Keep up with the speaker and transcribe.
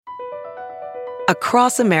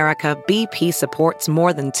Across America, BP supports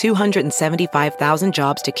more than 275,000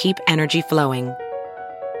 jobs to keep energy flowing.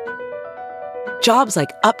 Jobs like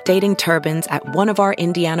updating turbines at one of our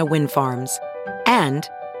Indiana wind farms and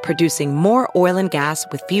producing more oil and gas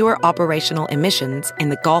with fewer operational emissions in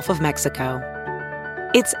the Gulf of Mexico.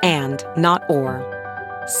 It's and, not or.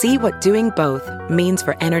 See what doing both means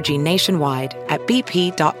for energy nationwide at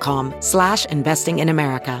bp.com/investing in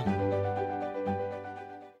America.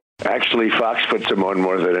 Actually, Fox puts them on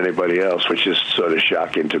more than anybody else, which is sort of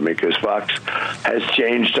shocking to me because Fox has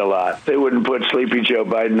changed a lot. They wouldn't put Sleepy Joe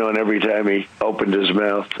Biden on every time he opened his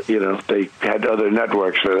mouth. You know, they had other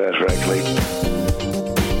networks for that, frankly.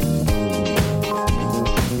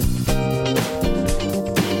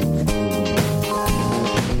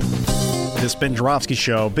 This Ben Joravsky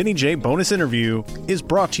Show, Benny J bonus interview, is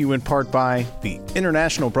brought to you in part by the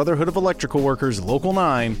International Brotherhood of Electrical Workers, Local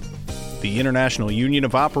 9, the International Union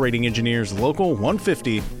of Operating Engineers, Local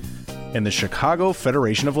 150, and the Chicago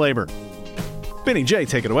Federation of Labor. Benny J,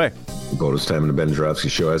 take it away. Bonus time in the Ben Joravsky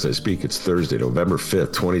Show as I speak. It's Thursday, November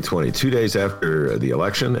 5th, 2020, 2 days after the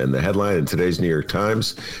election, and the headline in today's New York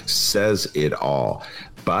Times says it all.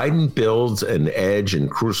 Biden builds an edge in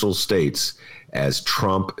crucial states as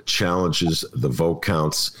Trump challenges the vote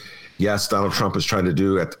counts. Yes, Donald Trump is trying to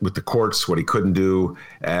do with the courts what he couldn't do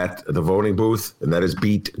at the voting booth, and that is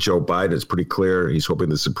beat Joe Biden. It's pretty clear. He's hoping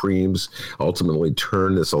the Supremes ultimately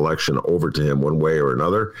turn this election over to him one way or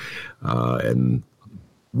another. And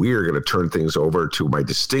we are going to turn things over to my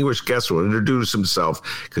distinguished guest who will introduce himself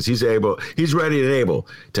because he's ready and able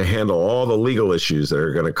to handle all the legal issues that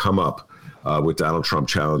are going to come up with Donald Trump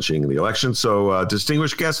challenging the election. So,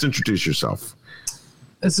 distinguished guest, introduce yourself.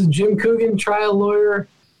 This is Jim Coogan, trial lawyer,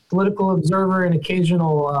 political observer, and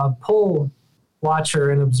occasional poll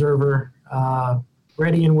watcher and observer,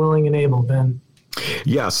 ready and willing and able, Ben.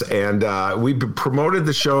 Yes, and we promoted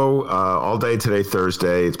the show all day today,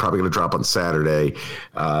 Thursday. It's probably going to drop on Saturday.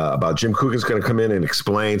 About Jim Coogan's going to come in and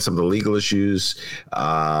explain some of the legal issues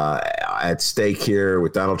at stake here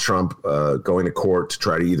with Donald Trump going to court to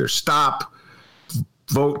try to either stop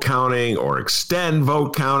vote counting or extend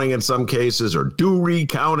vote counting in some cases or do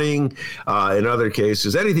recounting in other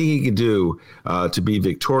cases, anything he can do to be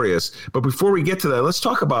victorious. But before we get to that, let's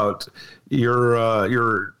talk about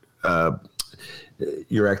your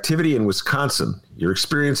activity in Wisconsin, your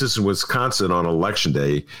experiences in Wisconsin on Election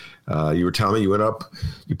Day. You were telling me you went up,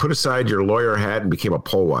 you put aside your lawyer hat and became a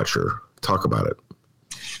poll watcher. Talk about it.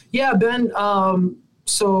 Yeah, Ben.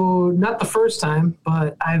 So not the first time,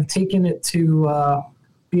 but I've taken it to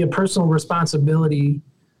be a personal responsibility,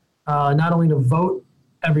 not only to vote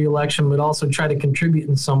every election, but also try to contribute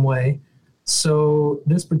in some way. So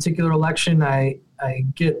this particular election, I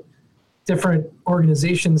get different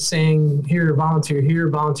organizations saying, here, volunteer here,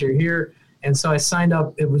 volunteer here. And so I signed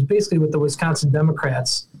up. It was basically with the Wisconsin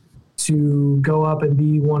Democrats to go up and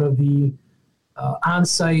be one of the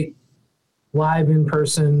on-site, live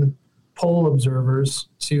in-person poll observers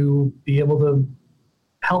to be able to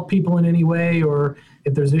help people in any way, or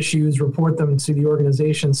if there's issues, report them to the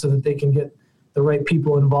organization so that they can get the right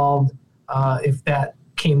people involved if that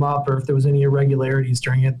came up or if there was any irregularities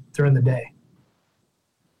during the day.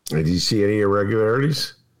 Did you see any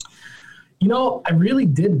irregularities? You know, I really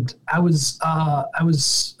didn't. I was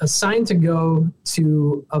assigned to go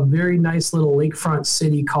to a very nice little lakefront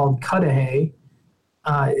city called Cudahy.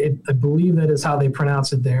 I believe that is how they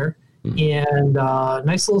pronounce it there. And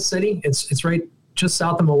nice little city. It's right just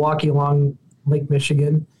south of Milwaukee along Lake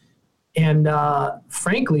Michigan. And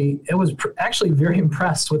frankly, I was actually very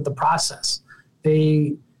impressed with the process.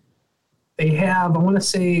 They have, I want to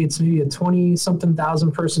say it's maybe a 20-something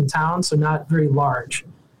thousand person town, so not very large.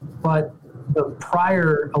 But the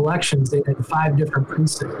prior elections, they had 5 different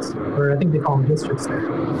precincts, or I think they call them districts there.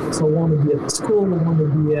 So one would be at the school, one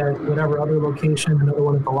would be at whatever other location, another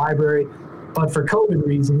one at the library. But for COVID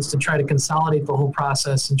reasons, to try to consolidate the whole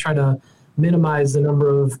process and try to minimize the number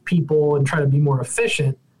of people and try to be more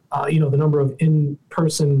efficient, the number of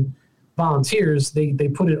in-person volunteers, they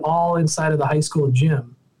put it all inside of the high school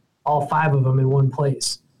gym, all 5 of them in one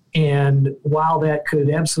place. And while that could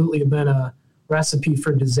absolutely have been a recipe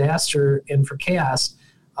for disaster and for chaos,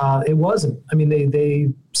 it wasn't. I mean, they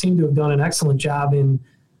seem to have done an excellent job in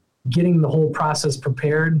getting the whole process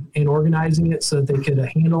prepared and organizing it so that they could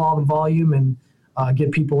handle all the volume and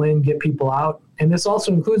get people in, get people out. And this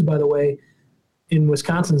also includes, by the way, in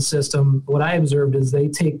Wisconsin's system, what I observed is they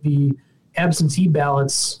take the absentee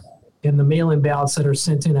ballots and the mail-in ballots that are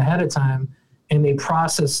sent in ahead of time, and they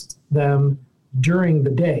process them during the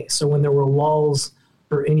day. So when there were lulls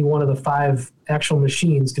for any one of the 5 actual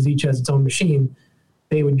machines, because each has its own machine,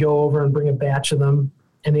 they would go over and bring a batch of them,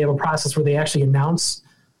 and they have a process where they actually announce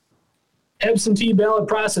absentee ballot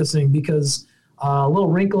processing, because a little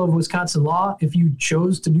wrinkle of Wisconsin law, if you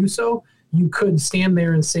chose to do so, you could stand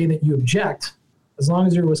there and say that you object, as long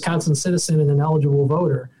as you're a Wisconsin citizen and an eligible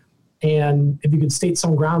voter. And if you could state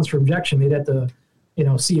some grounds for objection, they'd have to,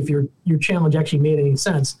 see if your challenge actually made any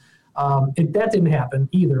sense. That didn't happen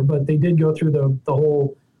either, but they did go through the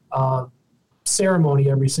whole ceremony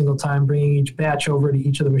every single time, bringing each batch over to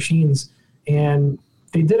each of the machines, and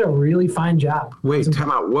they did a really fine job. Wait,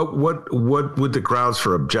 time out. What would the grounds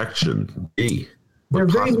for objection be? They're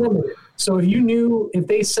very limited. So if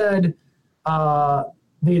they said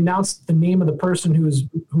they announced the name of the person whose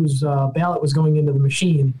ballot was going into the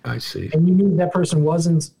machine, I see, and you knew that person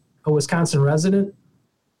wasn't a Wisconsin resident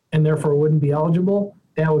and therefore wouldn't be eligible,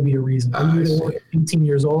 that would be a reason. And you were 18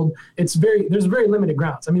 years old. There's very limited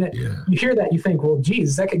grounds. I mean, You hear that, you think, well,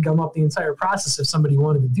 geez, that could gum up the entire process if somebody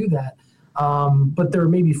wanted to do that. But there are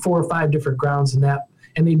maybe 4 or 5 different grounds in that,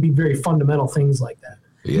 and they'd be very fundamental things like that.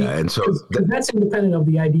 Yeah, and so that's independent of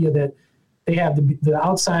the idea that they have the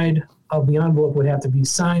outside of the envelope would have to be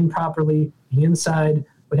signed properly. The inside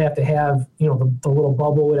would have to have, the little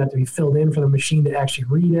bubble would have to be filled in for the machine to actually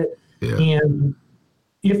read it. Yeah. And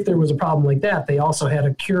if there was a problem like that, they also had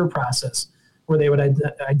a cure process where they would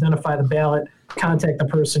identify the ballot, contact the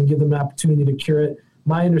person, give them an opportunity to cure it.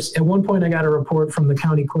 At one point, I got a report from the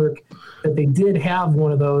county clerk that they did have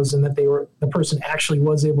one of those, and that the person actually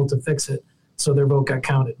was able to fix it, so their vote got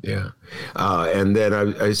counted. Yeah, and then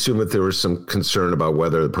I assume that there was some concern about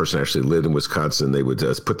whether the person actually lived in Wisconsin. They would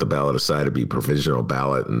just put the ballot aside to be provisional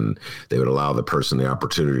ballot, and they would allow the person the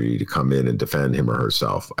opportunity to come in and defend him or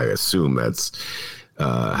herself. I assume that's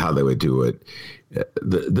how they would do it.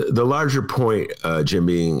 The larger point, Jim,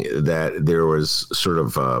 being that there was sort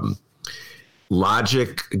of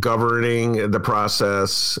logic governing the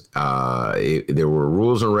process. There were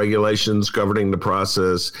rules and regulations governing the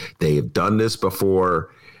process. They have done this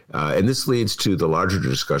before. And this leads to the larger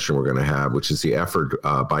discussion we're going to have, which is the effort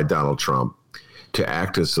by Donald Trump to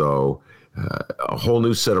act as though a whole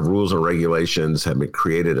new set of rules and regulations have been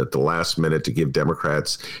created at the last minute to give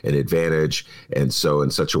Democrats an advantage. And so in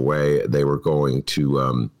such a way, they were going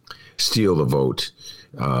to steal the vote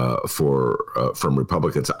from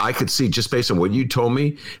Republicans. I could see, just based on what you told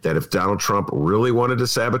me, that if Donald Trump really wanted to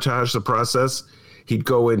sabotage the process, he'd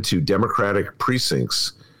go into Democratic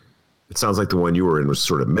precincts. It sounds like the one you were in was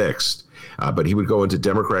sort of mixed, but he would go into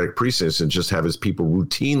Democratic precincts and just have his people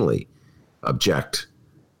routinely object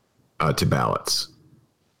to ballots,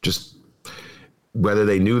 just whether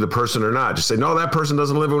they knew the person or not. Just say, no, that person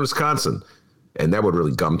doesn't live in Wisconsin. And that would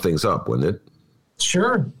really gum things up, wouldn't it?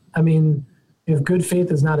 Sure. I mean, if good faith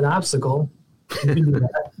is not an obstacle, you can do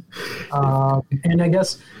that. And I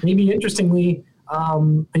guess maybe interestingly,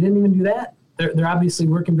 they didn't even do that. They're obviously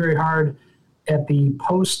working very hard at the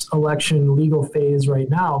post-election legal phase right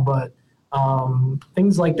now, but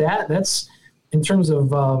things like that's in terms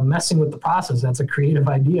of messing with the process. That's a creative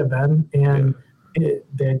idea, Ben, and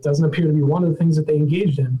it doesn't appear to be one of the things that they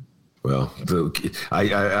engaged in. Well,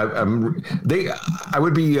 I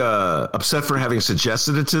would be upset for having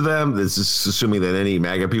suggested it to them. This is assuming that any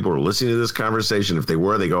MAGA people are listening to this conversation. If they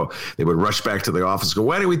were, they would rush back to the office, go,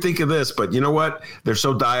 why did we think of this? But you know what? They're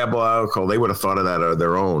so diabolical. They would have thought of that on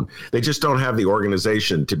their own. They just don't have the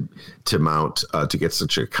organization to mount to get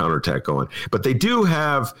such a counterattack going. But they do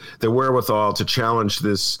have the wherewithal to challenge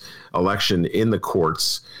this election in the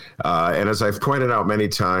courts. And as I've pointed out many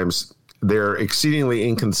times, they're exceedingly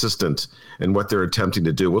inconsistent in what they're attempting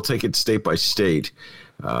to do. We'll take it state by state.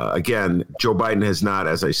 Again, Joe Biden has not,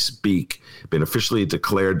 as I speak, been officially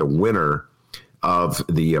declared the winner of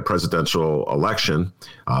the presidential election.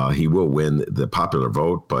 He will win the popular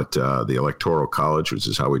vote, but the Electoral College, which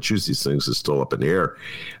is how we choose these things, is still up in the air.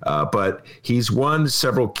 But he's won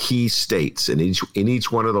several key states. And in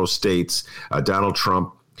each one of those states, Donald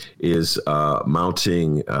Trump is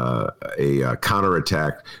mounting a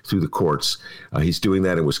counterattack through the courts. He's doing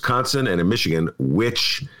that in Wisconsin and in Michigan,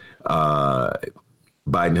 which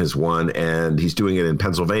Biden has won, and he's doing it in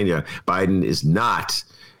Pennsylvania. Biden is not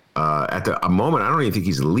at the moment. I don't even think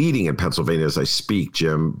he's leading in Pennsylvania as I speak,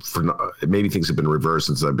 Jim. Maybe things have been reversed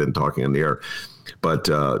since I've been talking on the air, but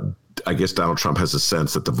I guess Donald Trump has a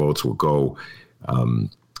sense that the votes will go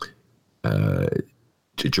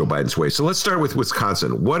to Joe Biden's way. So let's start with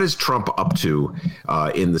Wisconsin. What is Trump up to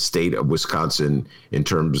in the state of Wisconsin in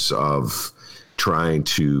terms of trying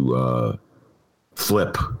to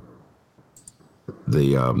flip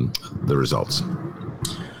the results?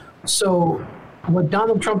 So what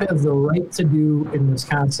Donald Trump has the right to do in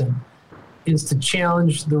Wisconsin is to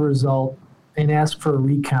challenge the result and ask for a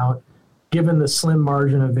recount, given the slim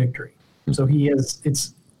margin of victory. So he has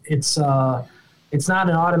it's not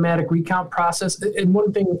an automatic recount process. And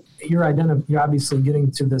one thing you're obviously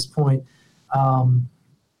getting to this point.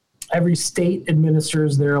 Every state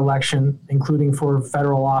administers their election, including for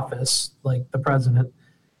federal office, like the president.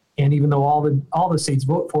 And even though all the states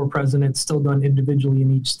vote for a president, it's still done individually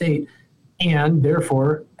in each state. And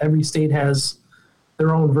therefore, every state has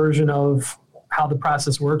their own version of how the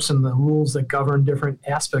process works and the rules that govern different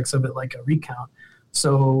aspects of it, like a recount.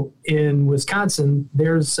 So in Wisconsin,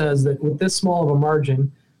 theirs says that with this small of a margin,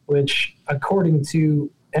 which according to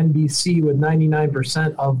NBC with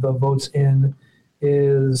 99% of the votes in,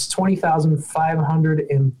 is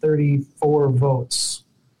 20,534 votes.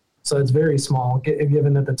 So it's very small,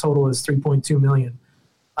 given that the total is 3.2 million.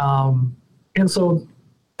 And so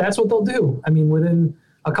that's what they'll do. I mean, within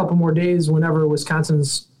a couple more days, whenever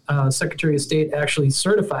Wisconsin's Secretary of State actually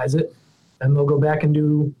certifies it, then they'll go back and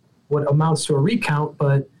do what amounts to a recount.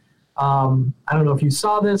 But I don't know if you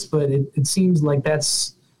saw this, but it seems like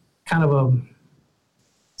that's kind of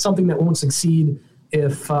something that won't succeed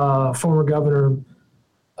if former governor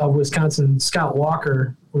of Wisconsin, Scott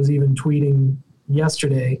Walker, was even tweeting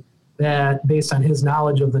yesterday that based on his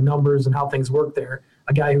knowledge of the numbers and how things work there,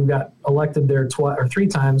 a guy who got elected there three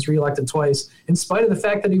times, reelected twice, in spite of the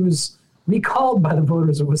fact that he was recalled by the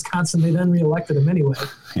voters of Wisconsin, they then reelected him anyway.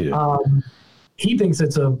 Yeah. He thinks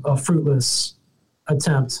it's a fruitless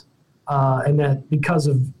attempt, and that because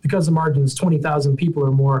the margin is 20,000 people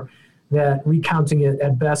or more, that recounting it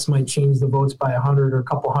at best might change the votes by 100 or a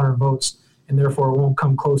couple hundred votes, and therefore it won't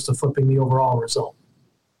come close to flipping the overall result.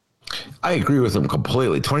 I agree with him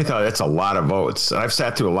completely. 20,000, that's a lot of votes. I've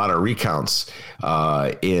sat through a lot of recounts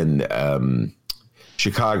in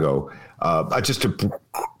Chicago. Just a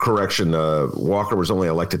correction, Walker was only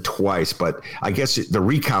elected twice, but I guess the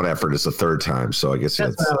recount effort is the third time. So I guess I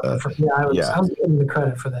was giving the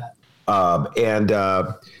credit for that.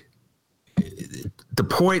 The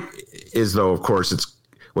point is, though, of course, it's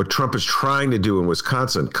what Trump is trying to do in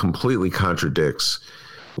Wisconsin completely contradicts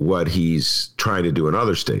what he's trying to do in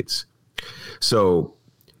other states. So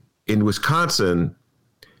in Wisconsin,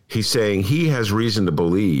 he's saying he has reason to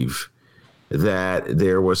believe that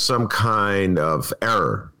there was some kind of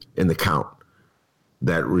error in the count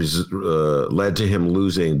that led to him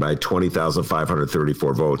losing by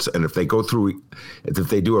 20,534 votes. And if they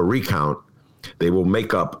do a recount, they will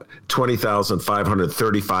make up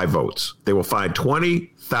 20,535 votes. They will find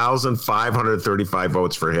 20,535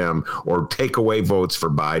 votes for him or take away votes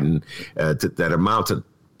for Biden that amounted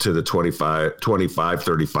to the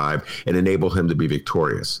 25-35 and enable him to be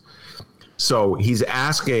victorious. So he's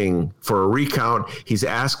asking for a recount. He's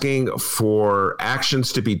asking for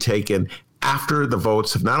actions to be taken after the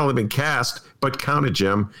votes have not only been cast, but counted,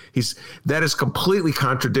 Jim. That is completely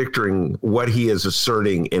contradicting what he is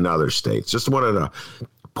asserting in other states. Just wanted to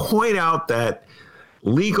point out that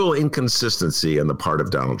legal inconsistency on the part of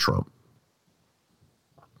Donald Trump.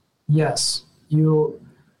 Yes, you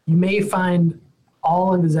may find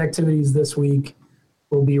all of his activities this week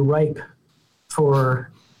will be ripe for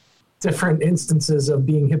different instances of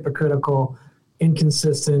being hypocritical,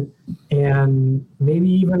 inconsistent, and maybe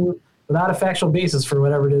even without a factual basis for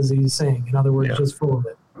whatever it is that he's saying. In other words, just full of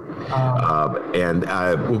it. And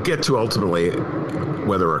we'll get to ultimately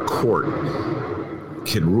whether a court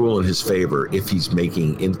can rule in his favor if he's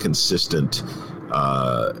making inconsistent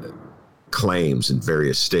claims in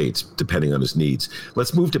various states, depending on his needs.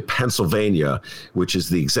 Let's move to Pennsylvania, which is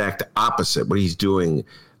the exact opposite. What he's doing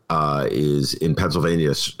is in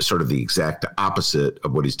Pennsylvania sort of the exact opposite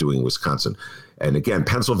of what he's doing in Wisconsin. And again,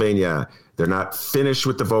 Pennsylvania, they're not finished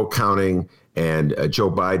with the vote counting, and Joe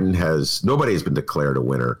Biden nobody has been declared a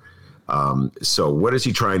winner. So what is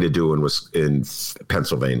he trying to do in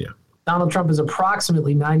Pennsylvania? Donald Trump is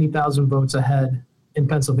approximately 90,000 votes ahead in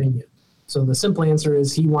Pennsylvania. So the simple answer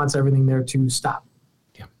is he wants everything there to stop.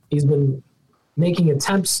 Yeah. He's been making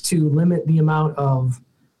attempts to limit the amount of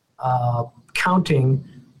counting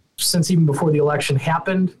since even before the election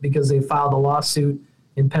happened, because they filed a lawsuit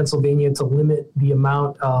in Pennsylvania to limit the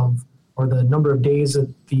amount of, or the number of days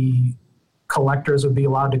that the collectors would be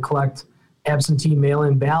allowed to collect absentee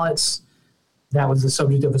mail-in ballots. That was the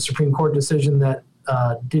subject of a Supreme Court decision that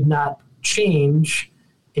did not change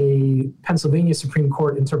a Pennsylvania Supreme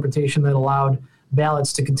Court interpretation that allowed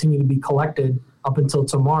ballots to continue to be collected up until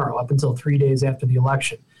tomorrow, up until 3 days after the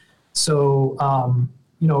election. So,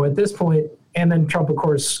 at this point, and then Trump, of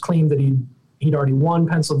course, claimed that he'd already won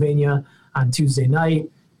Pennsylvania on Tuesday night.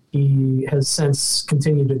 He has since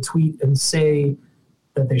continued to tweet and say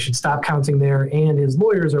that they should stop counting there, and his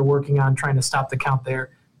lawyers are working on trying to stop the count there.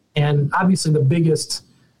 And obviously the biggest,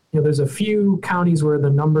 there's a few counties where the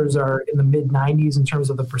numbers are in the mid-90s in terms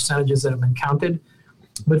of the percentages that have been counted.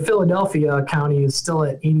 But Philadelphia County is still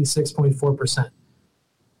at 86.4%.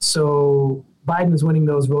 So Biden is winning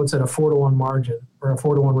those votes at a 4-to-1 margin or a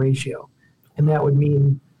 4-to-1 ratio. And that would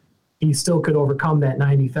mean he still could overcome that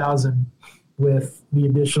 90,000 with the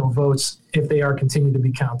additional votes if they are continued to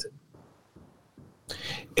be counted.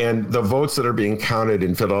 And the votes that are being counted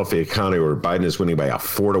in Philadelphia County where Biden is winning by a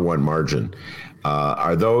 4-to-1 margin,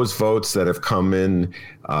 are those votes that have come in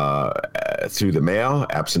through the mail,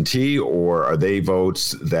 absentee, or are they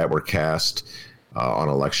votes that were cast on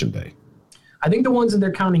Election Day? I think the ones that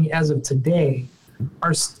they're counting as of today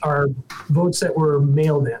are votes that were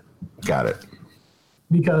mailed in. Got it.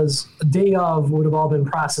 Because the day of would have all been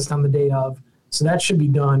processed on the day of, so that should be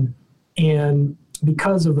done. And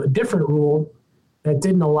because of a different rule that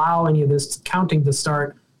didn't allow any of this counting to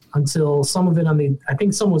start until some of it I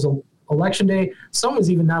think some was Election Day, some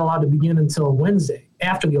was even not allowed to begin until Wednesday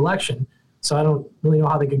after the election. So I don't really know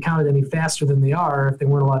how they could count it any faster than they are if they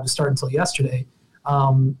weren't allowed to start until yesterday.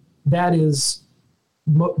 That is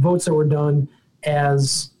votes that were done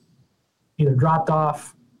as either dropped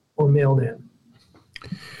off or mailed in.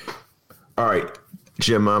 All right,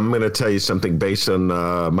 Jim, I'm going to tell you something based on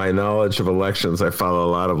my knowledge of elections. I follow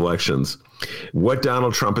a lot of elections. What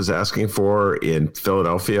Donald Trump is asking for in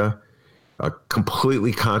Philadelphia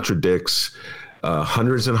completely contradicts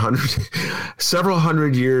hundreds and hundreds, several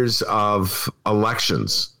hundred years of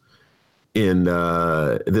elections in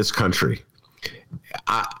this country.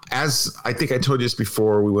 As I think I told you this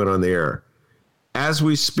before we went on the air, as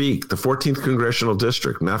we speak, the 14th Congressional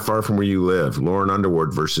District, not far from where you live, Lauren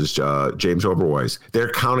Underwood versus James Oberweis,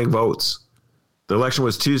 they're counting votes. The election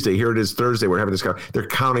was Tuesday. Here it is Thursday. We're having this count. They're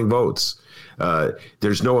counting votes.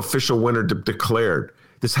 There's no official winner declared.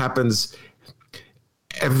 This happens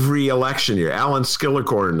every election year. Alan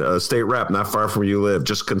Skillicorn, state rep, not far from where you live,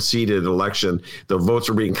 just conceded an election. The votes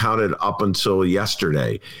are being counted up until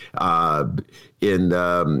yesterday. In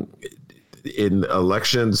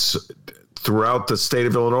elections throughout the state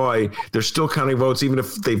of Illinois, they're still counting votes, even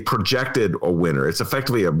if they've projected a winner. It's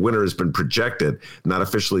effectively a winner has been projected, not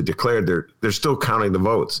officially declared. They're still counting the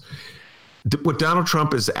votes. What Donald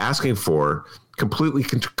Trump is asking for completely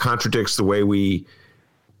contradicts the way we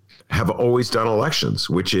have always done elections,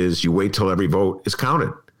 which is you wait till every vote is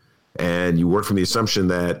counted. And you work from the assumption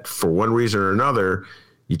that for one reason or another,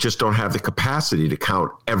 you just don't have the capacity to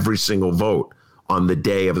count every single vote on the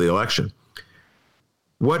day of the election.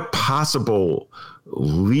 What possible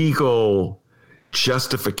legal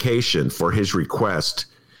justification for his request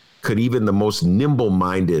could even the most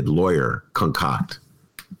nimble-minded lawyer concoct?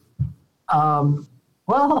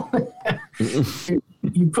 Well,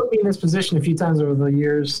 you put me in this position a few times over the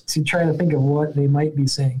years to try to think of what they might be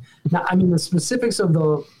saying. Now, I mean, the specifics of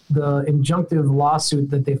the injunctive lawsuit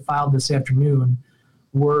that they filed this afternoon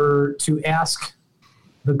were to ask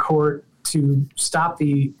the court to stop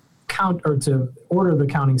the count or to order the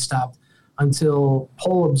counting stopped until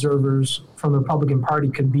poll observers from the Republican Party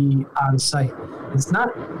could be on site.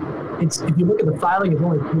 If you look at the filing, it's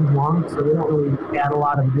only page long, so they don't really add a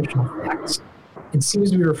lot of additional facts. It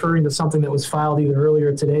seems to be referring to something that was filed either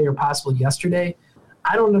earlier today or possibly yesterday.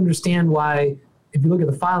 I don't understand why, if you look at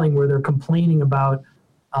the filing where they're complaining about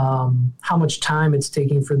how much time it's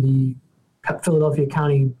taking for the Philadelphia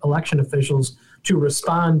County election officials to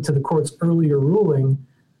respond to the court's earlier ruling,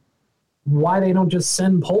 why they don't just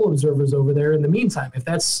send poll observers over there in the meantime. If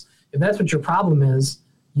that's what your problem is,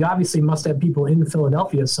 you obviously must have people in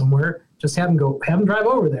Philadelphia somewhere. Just have them drive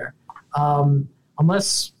over there.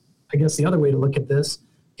 Unless, I guess the other way to look at this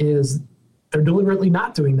is they're deliberately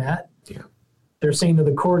not doing that. Yeah. They're saying to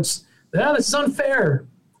the courts, this is unfair.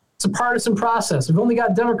 It's a partisan process. We've only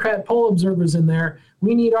got Democrat poll observers in there.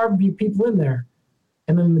 We need our people in there.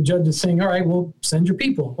 And then the judge is saying, all right, well, send your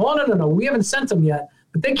people. Well, no. We haven't sent them yet,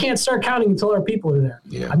 but they can't start counting until our people are there.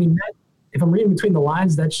 Yeah. I mean, if I'm reading between the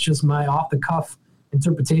lines, that's just my off-the-cuff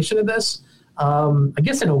interpretation of this. I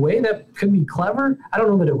guess in a way that could be clever. I don't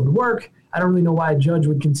know that it would work. I don't really know why a judge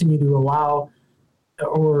would continue to allow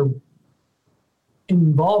or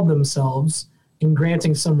involve themselves in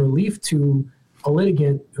granting some relief to a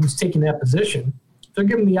litigant who's taking that position. If they're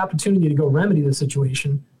given the opportunity to go remedy the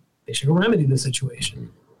situation, they should go remedy the situation.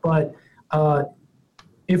 But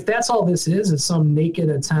if that's all this is some naked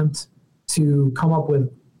attempt to come up with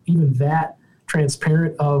even that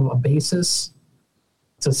transparent of a basis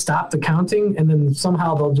to stop the counting, and then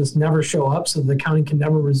somehow they'll just never show up so the counting can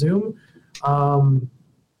never resume,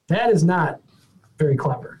 that is not very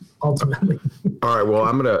clever, ultimately. All right, well,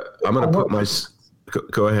 I'm gonna put my...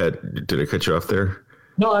 Go ahead. Did I cut you off there?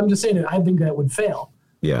 No, I'm just saying I think that would fail.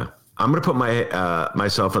 Yeah. I'm going to put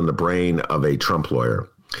myself in the brain of a Trump lawyer,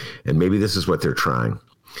 and maybe this is what they're trying.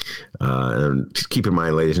 And just keep in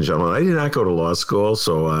mind, ladies and gentlemen, I did not go to law school,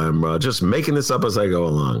 so I'm just making this up as I go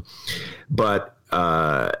along. But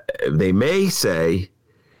they may say,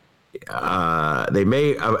 they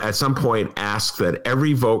may at some point ask that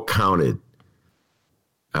every vote counted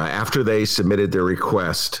after they submitted their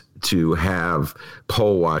request to have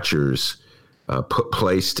poll watchers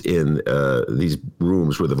placed in these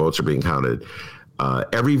rooms where the votes are being counted.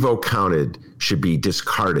 Every vote counted should be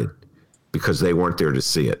discarded because they weren't there to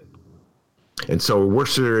see it. And so it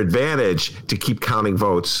works to their advantage to keep counting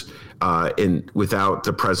votes without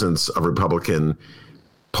the presence of Republican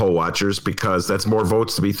poll watchers, because that's more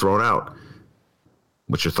votes to be thrown out.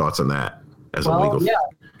 What's your thoughts on that as a legal? Yeah,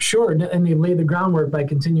 sure. And they laid the groundwork by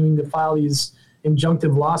continuing to file these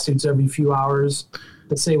injunctive lawsuits every few hours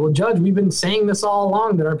to say, well, Judge, we've been saying this all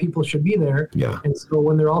along that our people should be there. Yeah. And so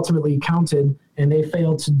when they're ultimately counted and they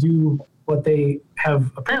fail to do what they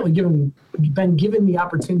have apparently been given the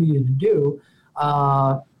opportunity to do,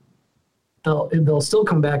 they'll still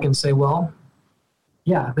come back and say, well,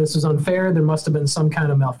 yeah, this is unfair. There must have been some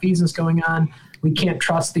kind of malfeasance going on. We can't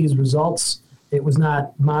trust these results. It was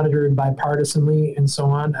not monitored bipartisanly and so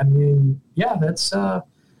on. I mean, yeah, that's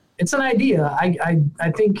it's an idea.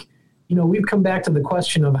 I think, we've come back to the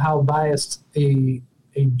question of how biased a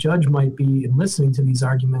judge might be in listening to these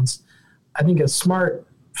arguments. I think a smart,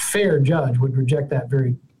 fair judge would reject that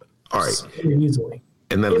very easily.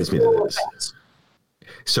 And that leads me to this.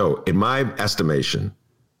 So in my estimation,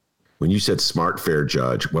 when you said smart, fair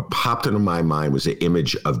judge, what popped into my mind was the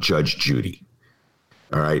image of Judge Judy.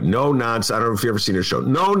 All right. No nonsense. I don't know if you've ever seen her show.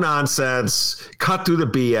 No nonsense. Cut through the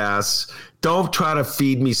BS. Don't try to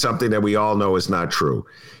feed me something that we all know is not true.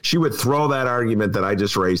 She would throw that argument that I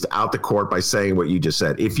just raised out the court by saying what you just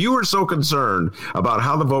said. If you were so concerned about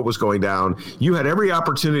how the vote was going down, you had every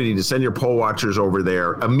opportunity to send your poll watchers over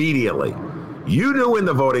there immediately. You knew when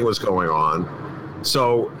the voting was going on.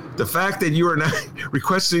 So the fact that you are not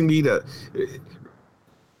requesting me to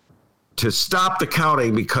stop the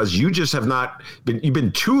counting because you just have not been, you've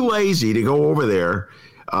been too lazy to go over there,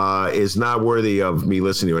 is not worthy of me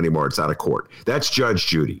listening to you anymore. It's out of court. That's Judge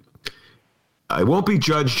Judy. It won't be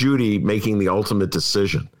Judge Judy making the ultimate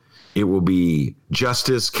decision. It will be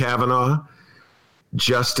Justice Kavanaugh,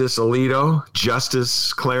 Justice Alito,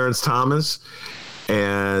 Justice Clarence Thomas,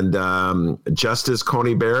 and Justice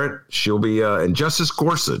Coney Barrett. She'll be, and Justice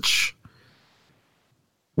Gorsuch.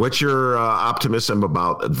 What's your optimism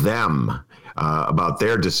about them, about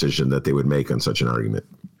their decision that they would make on such an argument?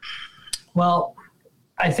 Well,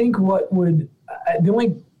 I think the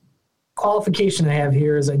only qualification I have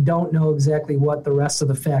here is I don't know exactly what the rest of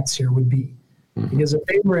the facts here would be. Mm-hmm. Because if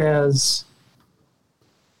they were as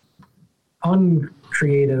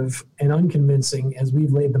uncreative and unconvincing as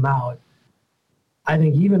we've laid them out, I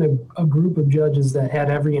think even a group of judges that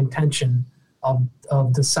had every intention of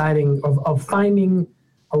deciding, of finding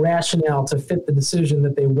a rationale to fit the decision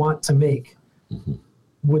that they want to make, mm-hmm.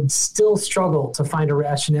 would still struggle to find a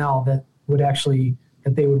rationale that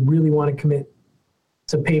they would really want to commit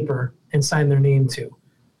to paper and sign their name to.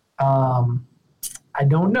 I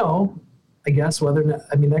don't know, I guess, whether or not,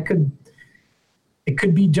 I mean, it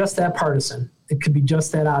could be just that partisan. It could be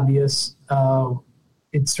just that obvious.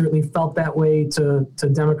 It certainly felt that way to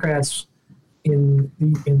Democrats in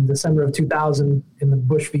December of 2000 in the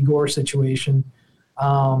Bush v. Gore situation.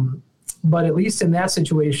 But at least in that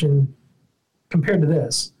situation, compared to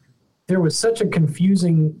this, there was such a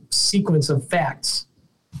confusing sequence of facts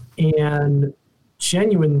and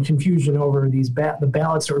genuine confusion over the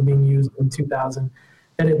ballots that were being used in 2000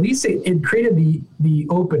 that at least it created the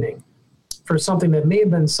opening for something that may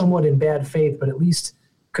have been somewhat in bad faith, but at least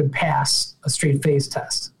could pass a straight face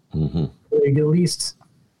test. Mm-hmm. Where you could at least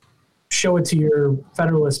show it to your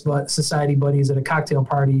Federalist Society buddies at a cocktail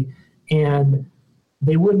party, and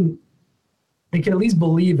they could at least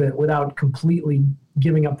believe it without completely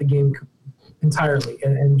giving up the game entirely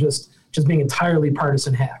and just being entirely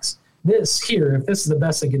partisan hacks. This here, if this is the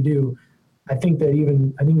best they could do, I think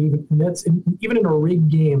even in a rigged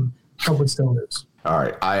game, Trump would still lose. All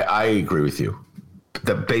right, I agree with you.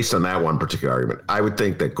 That based on that one particular argument, I would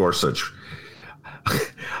think that Gorsuch.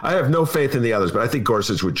 I have no faith in the others, but I think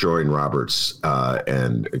Gorsuch would join Roberts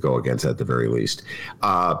and go against that at the very least.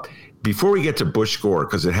 Before we get to Bush Gore,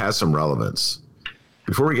 because it has some relevance.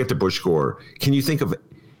 Before we get to Bush Gore, can you think of?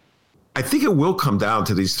 I think it will come down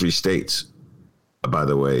to these three states: by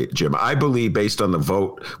the way, Jim. I believe based on the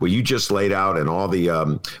vote, what you just laid out, and all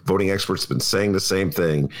the voting experts have been saying the same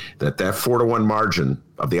thing, that 4-1 margin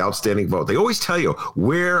of the outstanding vote, they always tell you,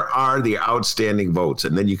 where are the outstanding votes?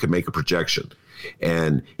 And then you can make a projection.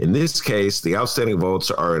 And in this case, the outstanding votes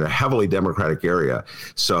are in a heavily Democratic area.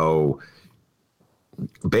 So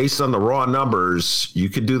based on the raw numbers, you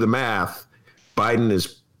can do the math. Biden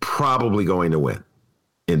is probably going to win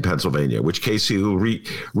in Pennsylvania, in which case he will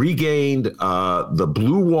regained the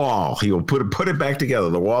blue wall. He will put it back together,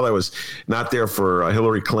 the wall that was not there for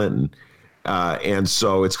Hillary Clinton. And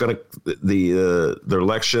so it's going to the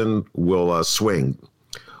election will swing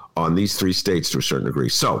on these 3 states to a certain degree.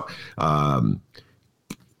 So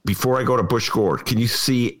before I go to Bush Gore, can you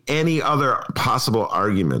see any other possible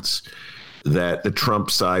arguments that the Trump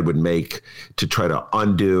side would make to try to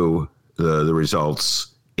undo the results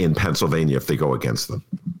in Pennsylvania if they go against them?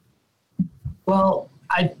 Well,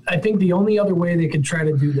 I think the only other way they could try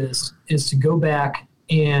to do this is to go back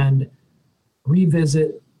and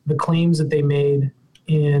revisit the claims that they made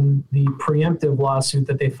in the preemptive lawsuit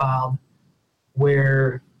that they filed,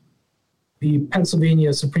 where the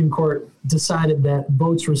Pennsylvania Supreme Court decided that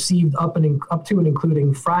votes received up to and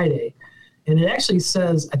including Friday. And it actually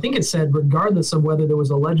says, I think it said, regardless of whether there was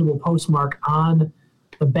a legible postmark on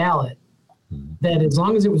the ballot, that as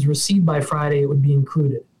long as it was received by Friday, it would be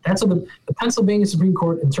included. That's what the Pennsylvania Supreme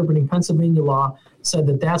Court, interpreting Pennsylvania law, said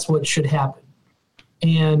that that's what should happen.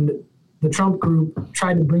 And the Trump group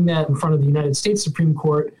tried to bring that in front of the United States Supreme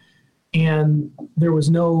Court, and there was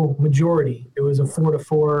no majority. It was a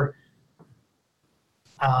 4-4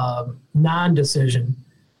 non-decision.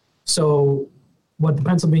 So what the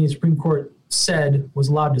Pennsylvania Supreme Court said was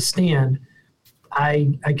allowed to stand.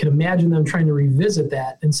 I could imagine them trying to revisit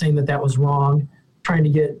that and saying that that was wrong, trying to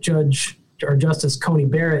get Justice Coney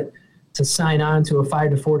Barrett to sign on to a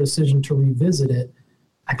 5-4 decision to revisit it.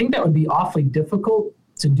 I think that would be awfully difficult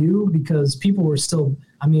to do because people were still,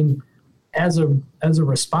 as a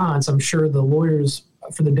response, I'm sure the lawyers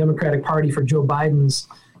for the Democratic Party for Joe Biden's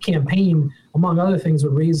campaign, among other things,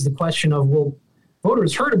 would raise the question of, well,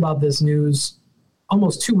 voters heard about this news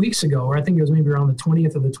almost 2 weeks ago, or I think it was maybe around the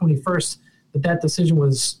 20th or the 21st, that decision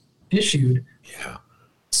was issued. Yeah.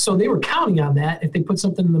 So they were counting on that if they put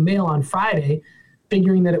something in the mail on Friday,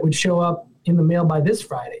 figuring that it would show up in the mail by this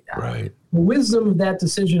Friday. Right. The wisdom of that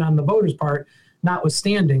decision on the voters' part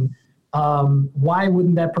notwithstanding, why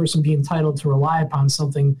wouldn't that person be entitled to rely upon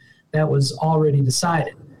something that was already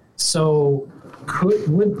decided? So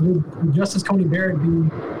would Justice Coney Barrett be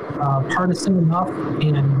partisan enough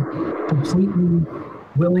and completely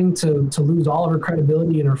willing to lose all of her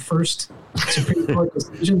credibility in her first Supreme Court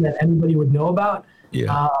decision that anybody would know about?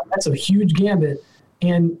 Yeah. That's a huge gambit.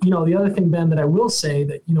 And, the other thing, Ben, that I will say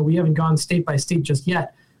that, we haven't gone state by state just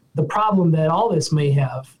yet. The problem that all this may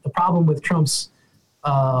have, the problem with Trump's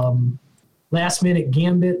last minute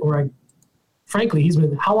gambit, frankly,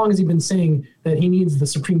 how long has he been saying that he needs the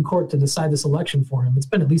Supreme Court to decide this election for him? It's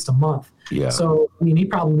been at least a month. Yeah. So, he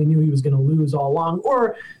probably knew he was going to lose all along,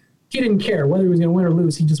 or he didn't care whether he was going to win or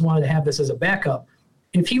lose. He just wanted to have this as a backup.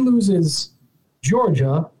 If he loses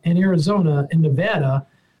Georgia and Arizona and Nevada,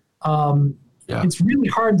 it's really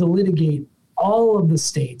hard to litigate all of the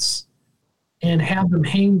states and have them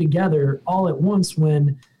hang together all at once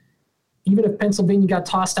when, even if Pennsylvania got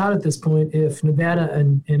tossed out at this point, if Nevada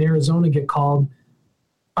and Arizona get called,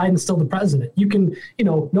 Biden's still the president. You can,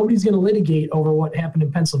 nobody's going to litigate over what happened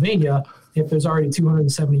in Pennsylvania if there's already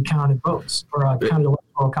 270 counted votes or counted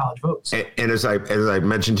electoral college votes. And as I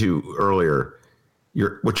mentioned to you earlier,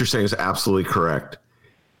 what you're saying is absolutely correct,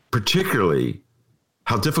 particularly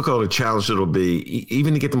how difficult a challenge it'll be,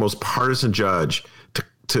 even to get the most partisan judge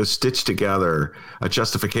to stitch together a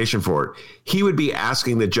justification for it. He would be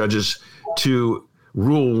asking the judges to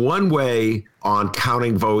rule one way on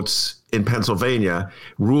counting votes in Pennsylvania,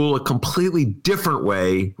 rule a completely different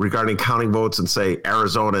way regarding counting votes in, say,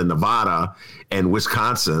 Arizona and Nevada and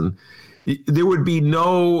Wisconsin. There would be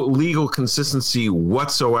no legal consistency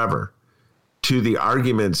whatsoever to the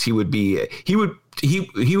arguments. He would be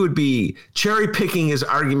cherry picking his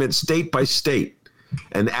argument state by state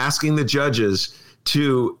and asking the judges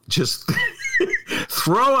to just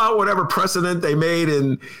throw out whatever precedent they made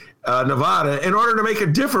in Nevada in order to make a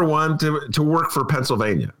different one to work for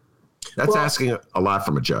Pennsylvania. That's asking a lot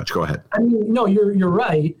from a judge. Go ahead. No, you're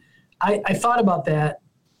right. I thought about that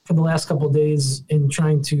for the last couple of days in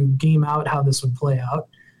trying to game out how this would play out.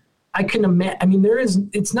 I can imagine.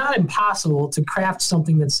 It's not impossible to craft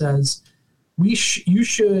something that says you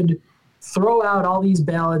should throw out all these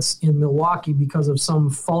ballots in Milwaukee because of some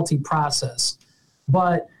faulty process,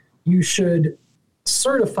 but you should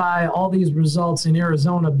certify all these results in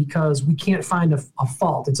Arizona because we can't find a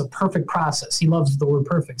fault. It's a perfect process. He loves the word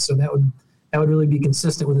perfect, so that would really be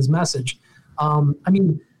consistent with his message. I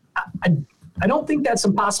don't think that's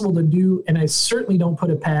impossible to do, and I certainly don't put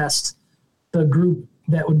it past the group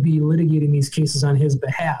that would be litigating these cases on his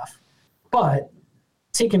behalf. But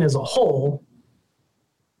taken as a whole,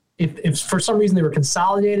 if for some reason they were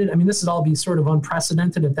consolidated, this would all be sort of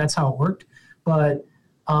unprecedented if that's how it worked. But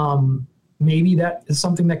maybe that is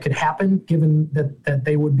something that could happen, given that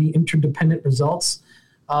they would be interdependent results.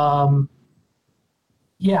 You're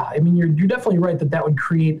definitely right that would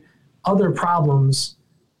create other problems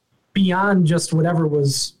beyond just whatever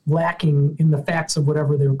was lacking in the facts of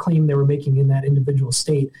whatever they were claiming they were making in that individual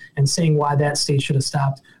state, and saying why that state should have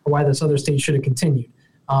stopped or why this other state should have continued.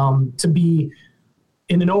 To be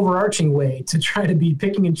in an overarching way, to try to be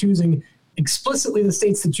picking and choosing explicitly the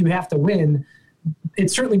states that you have to win, it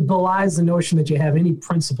certainly belies the notion that you have any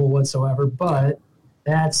principle whatsoever, but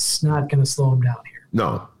that's not going to slow him down here.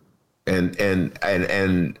 No. And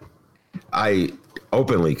I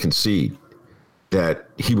openly concede that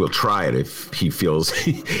he will try it if he feels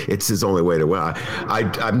it's his only way to win.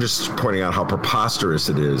 I'm just pointing out how preposterous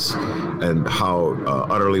it is and how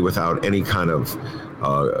utterly without any kind of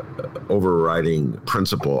overriding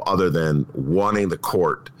principle other than wanting the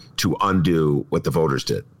court to undo what the voters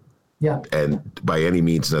did. Yeah. And by any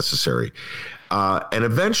means necessary. And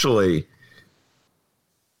eventually,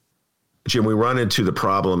 Jim, we run into the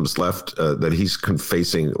problems that he's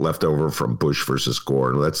facing left over from Bush versus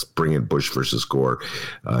Gore. And let's bring in Bush versus Gore.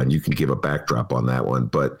 And you can give a backdrop on that one.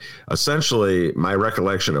 But essentially, my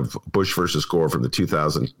recollection of Bush versus Gore from the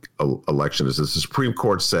 2000 election is this: the Supreme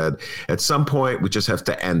Court said, at some point, we just have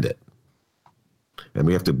to end it. And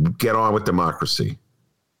we have to get on with democracy.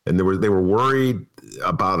 And they were worried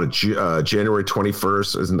about January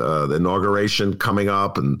 21st, the inauguration coming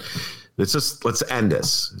up, and let's end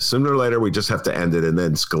this. Sooner or later, we just have to end it. And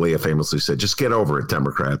then Scalia famously said, just get over it,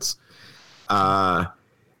 Democrats. The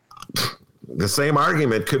same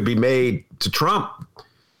argument could be made to Trump.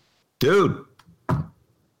 Dude,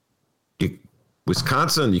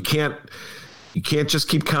 Wisconsin, you can't just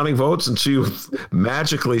keep counting votes until you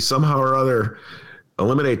magically somehow or other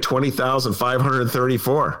eliminate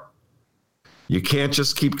 20,534. You can't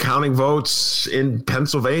just keep counting votes in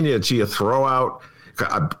Pennsylvania until you throw out.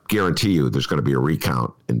 I guarantee you there's going to be a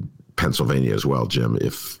recount in Pennsylvania as well, Jim,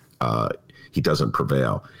 if he doesn't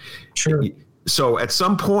prevail. Sure. So at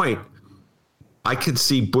some point, I could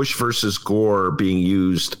see Bush versus Gore being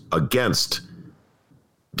used against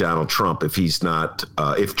Donald Trump if he's not,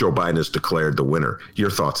 if Joe Biden is declared the winner. Your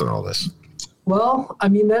thoughts on all this? Well,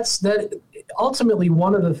 that's ultimately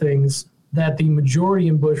one of the things that the majority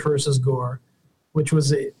in Bush versus Gore, which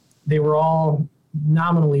was they were all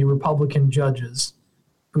nominally Republican judges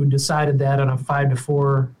who decided that on a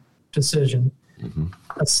 5-4 decision,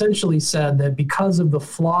 essentially said that because of the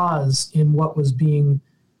flaws in what was being,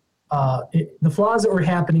 the flaws that were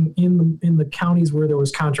happening in the counties where there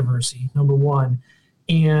was controversy, number one,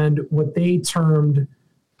 and what they termed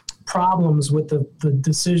problems with the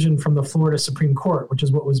decision from the Florida Supreme Court, which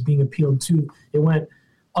is what was being appealed to. It went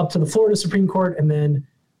up to the Florida Supreme Court, and then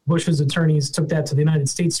Bush's attorneys took that to the United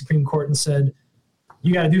States Supreme Court and said,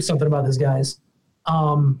 you got to do something about this, guys.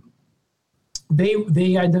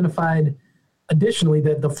 They identified additionally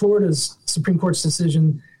that the Florida's Supreme Court's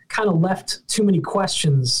decision kind of left too many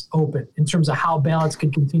questions open in terms of how ballots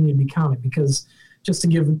could continue to be counted. Because just to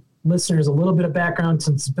give listeners a little bit of background,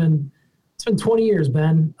 since it's been 20 years,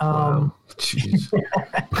 Ben. Wow.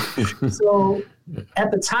 So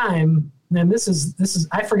at the time, and this is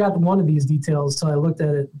I forgot one of these details until I looked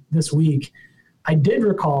at it this week. I did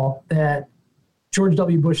recall that George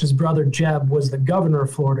W. Bush's brother Jeb was the governor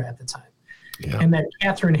of Florida at the time, and that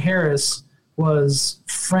Catherine Harris was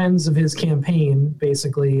friends of his campaign,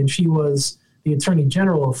 basically, and she was the Attorney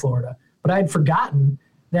General of Florida. But I had forgotten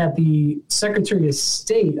that the Secretary of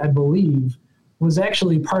State, I believe, was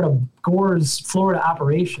actually part of Gore's Florida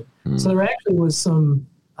operation. So there actually was some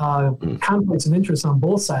conflicts of interest on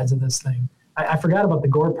both sides of this thing. I forgot about the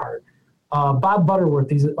Gore part. Bob Butterworth,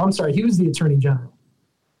 he was the Attorney General.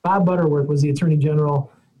 Bob Butterworth was the Attorney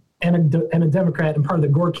General and a Democrat and part of the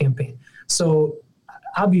Gore campaign. So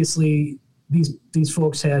obviously these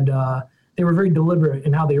folks had they were very deliberate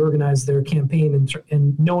in how they organized their campaign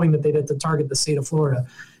and knowing that they'd have to target the state of Florida.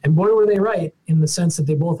 And boy, were they right in the sense that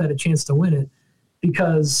they both had a chance to win it,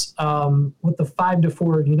 because what the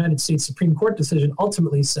 5-4 United States Supreme Court decision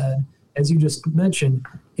ultimately said, as you just mentioned,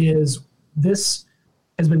 is this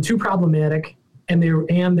has been too problematic, and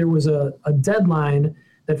there was a deadline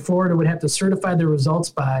that Florida would have to certify their results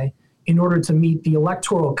by in order to meet the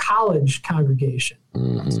Electoral College congregation.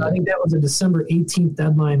 Mm-hmm. So I think that was a December 18th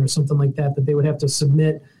deadline or something like that they would have to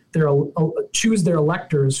submit choose their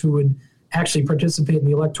electors who would actually participate in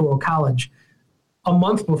the Electoral College a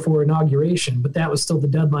month before inauguration, but that was still the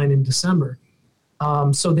deadline in December.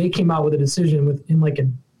 So they came out with a decision within like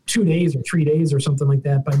 2 days or 3 days or something like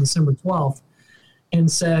that by December 12th,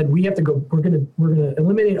 and said we have to go. We're gonna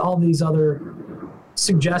eliminate all these other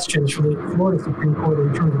suggestions for the Florida Supreme Court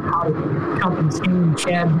in terms of how to count these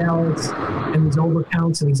Chad ballots and these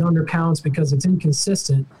overcounts and these undercounts because it's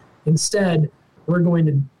inconsistent. Instead, we're going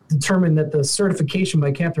to determine that the certification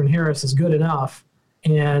by Katherine Harris is good enough,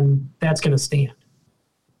 and that's going to stand.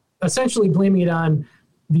 Essentially blaming it on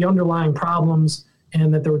the underlying problems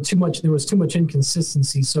and that there was too much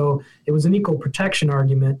inconsistency. So it was an equal protection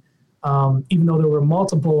argument, even though there were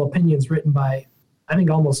multiple opinions written by, I think,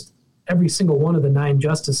 almost every single one of the 9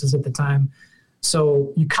 justices at the time.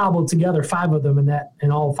 So you cobbled together 5 of them,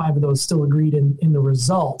 and all 5 of those still agreed in the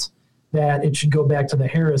result that it should go back to the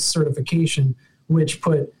Harris certification, which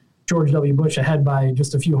put George W. Bush ahead by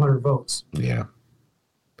just a few hundred votes. Yeah.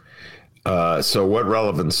 So what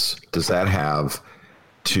relevance does that have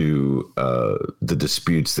to the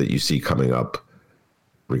disputes that you see coming up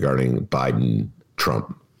regarding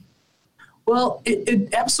Biden-Trump? Well,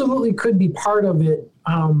 it absolutely could be part of it,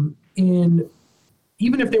 even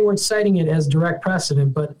if they weren't citing it as direct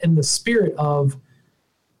precedent, but in the spirit of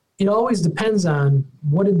it always depends on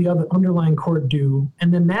what did the other underlying court do,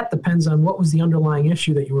 and then that depends on what was the underlying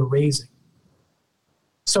issue that you were raising.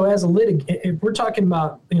 So as a litigant, if we're talking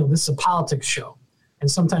about, this is a politics show,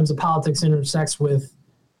 and sometimes the politics intersects with,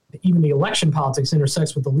 even the election politics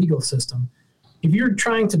intersects with the legal system. If you're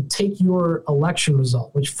trying to take your election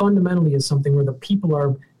result, which fundamentally is something where the people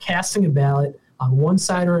are casting a ballot on one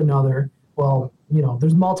side or another, well,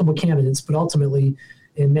 there's multiple candidates, but ultimately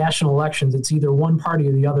in national elections, it's either one party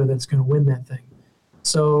or the other that's going to win that thing.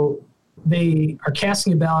 So they are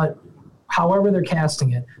casting a ballot however they're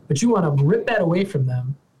casting it, but you want to rip that away from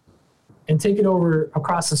them and take it over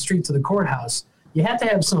across the street to the courthouse. You have to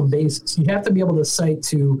have some basis. You have to be able to cite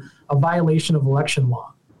to a violation of election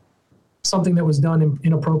law, something that was done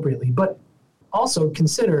inappropriately. But also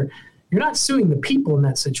consider, you're not suing the people in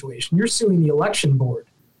that situation. You're suing the election board.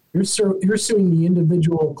 You're suing the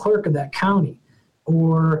individual clerk of that county,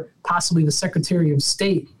 or possibly the Secretary of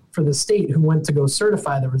State for the state who went to go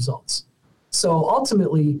certify the results. So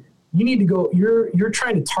ultimately, you need to go, you're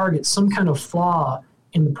trying to target some kind of flaw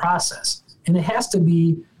in the process. And it has to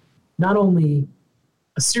be not only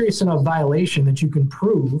a serious enough violation that you can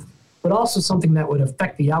prove, but also something that would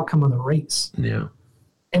affect the outcome of the race. Yeah.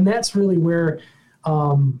 And that's really where,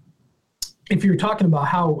 if you're talking about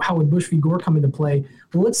how would Bush v. Gore come into play,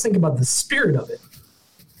 well, let's think about the spirit of it.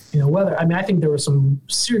 I think there were some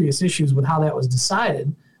serious issues with how that was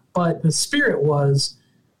decided, but the spirit was,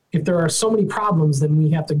 if there are so many problems, then we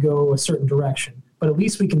have to go a certain direction. But at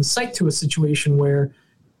least we can cite to a situation where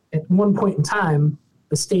at one point in time,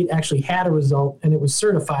 the state actually had a result and it was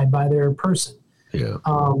certified by their person. Yeah.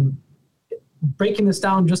 Breaking this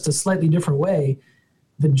down just a slightly different way,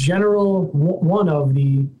 the general, one of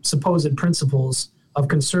the supposed principles of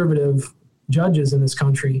conservative judges in this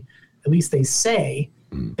country, at least they say,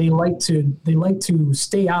 they like to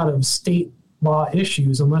stay out of state law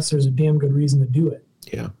issues unless there's a damn good reason to do it.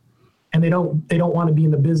 Yeah. And they don't want to be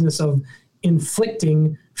in the business of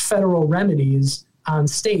inflicting federal remedies on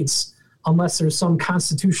states unless there's some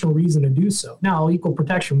constitutional reason to do so. Now, equal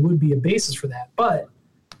protection would be a basis for that, but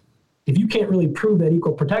if you can't really prove that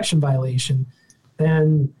equal protection violation,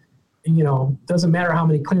 then doesn't matter how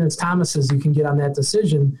many Clarence Thomases you can get on that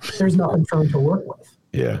decision, there's nothing for them to work with.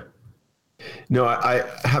 Yeah. No, I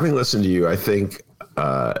having listened to you, I think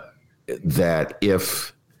that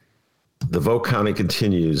if the vote counting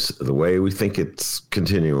continues the way we think it's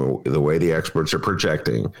continuing, the way the experts are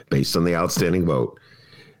projecting based on the outstanding vote,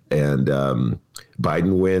 and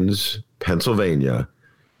Biden wins Pennsylvania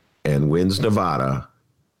and wins Nevada,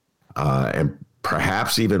 and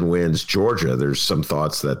perhaps even wins Georgia. There's some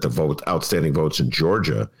thoughts that the outstanding votes in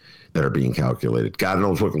Georgia that are being calculated. God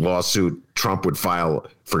knows what lawsuit Trump would file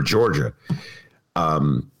for Georgia,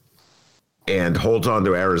 and holds on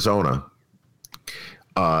to Arizona.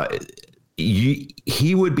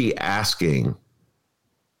 He would be asking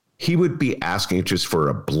just for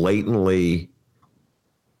a blatantly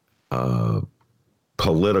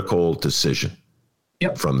political decision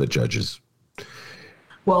from the judges.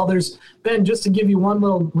 Well, there's Ben, just to give you one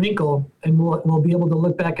little wrinkle, and we'll be able to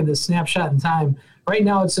look back at this snapshot in time. Right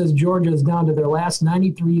now, it says Georgia is down to their last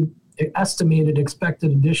 93 estimated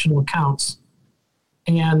expected additional counts,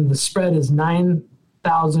 and the spread is 9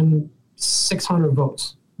 9,600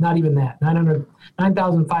 votes. Not even that,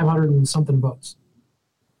 9,500 and something votes.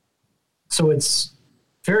 So it's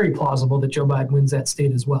very plausible that Joe Biden wins that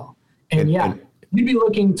state as well. And we'd be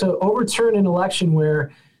looking to overturn an election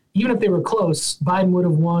where, even if they were close, Biden would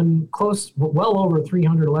have won well over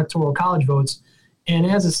 300 electoral college votes. And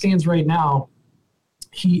as it stands right now,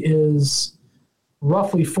 he is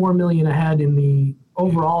roughly 4 million ahead in the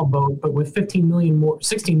overall vote, but with 16 million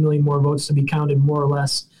more votes to be counted more or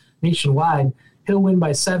less nationwide, he'll win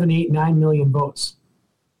by 7, 8, 9 million votes.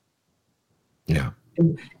 Yeah.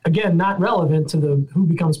 And again, not relevant to who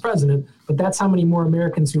becomes president, but that's how many more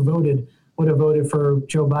Americans who would have voted for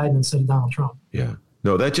Joe Biden instead of Donald Trump. Yeah.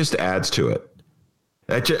 No, that just adds to it.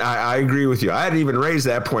 I agree with you. I hadn't even raised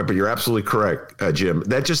that point, but you're absolutely correct, Jim.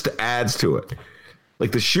 That just adds to it.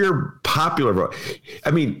 Like the sheer popular vote.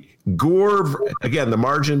 I mean, Gore, again, the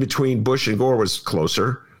margin between Bush and Gore was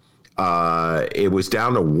closer. It was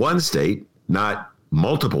down to one state, not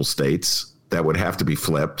multiple states that would have to be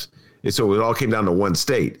flipped. And so it all came down to one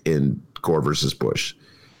state in Gore versus Bush.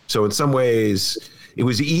 So in some ways, it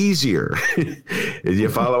was easier. You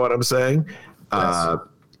follow what I'm saying? Yes.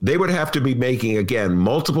 They would have to be making, again,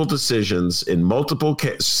 multiple decisions in multiple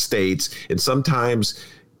states, and sometimes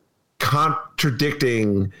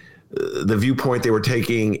contradicting the viewpoint they were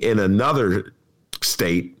taking in another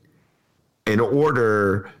state in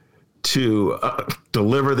order to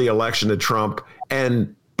deliver the election to Trump,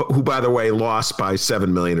 and who, by the way, lost by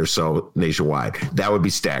 7 million or so nationwide. That would be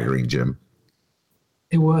staggering, Jim.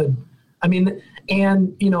 It would. I mean,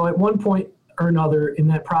 and, at one point or another in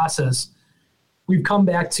that process, we've come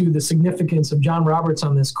back to the significance of John Roberts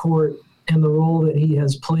on this court and the role that he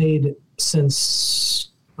has played since,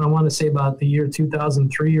 I want to say, about the year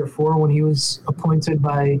 2003 or 4 when he was appointed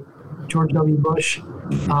by George W. Bush.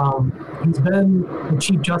 He's been the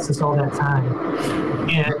Chief Justice all that time.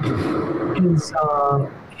 And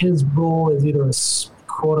his role is either a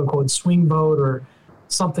quote-unquote swing vote or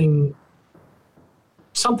something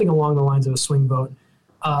along the lines of a swing vote.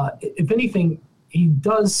 If anything, he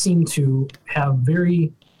does seem to have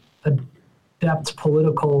very adept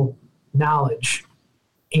political knowledge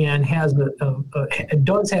and has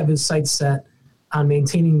does have his sights set on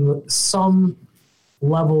maintaining some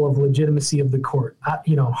level of legitimacy of the court.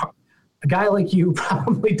 A guy like you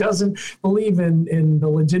probably doesn't believe in the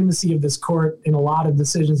legitimacy of this court in a lot of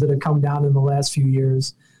decisions that have come down in the last few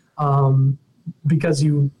years, because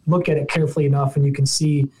you look at it carefully enough and you can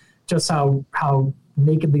see just how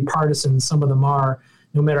nakedly partisan some of them are,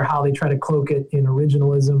 no matter how they try to cloak it in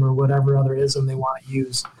originalism or whatever other ism they want to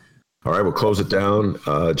use. All right, we'll close it down.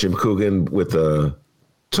 Jim Coogan with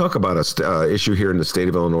talk about a issue here in the state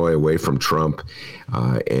of Illinois away from Trump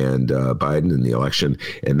and Biden in the election,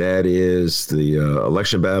 and that is the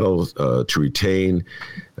election battle to retain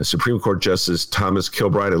Supreme Court Justice Thomas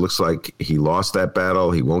Kilbride. It looks like he lost that battle.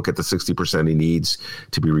 He won't get the 60% he needs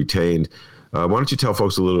to be retained. Why don't you tell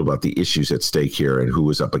folks a little about the issues at stake here and who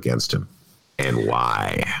was up against him and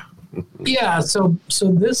why? Yeah, so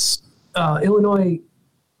this Illinois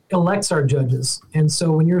elects our judges. And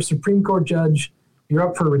so when you're a Supreme Court judge, you're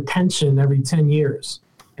up for retention every 10 years.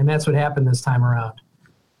 And that's what happened this time around.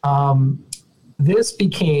 This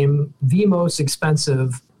became the most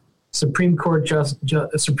expensive Supreme Court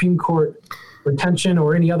Supreme Court retention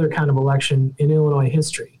or any other kind of election in Illinois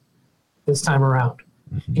history this time around.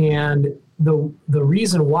 Mm-hmm. And the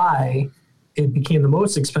reason why it became the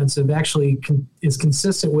most expensive actually is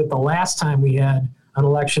consistent with the last time we had an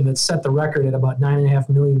election that set the record at about $9.5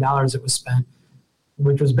 million that was spent,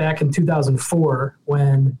 which was back in 2004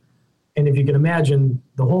 when, and if you can imagine,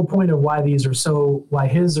 the whole point of why his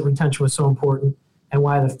retention was so important and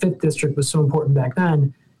why the 5th District was so important back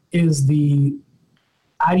then is the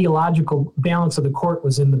ideological balance of the court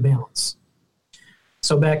was in the balance.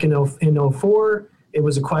 So back in 04, it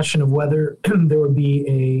was a question of whether there would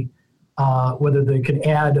be whether they could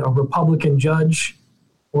add a Republican judge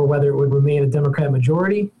or whether it would remain a Democrat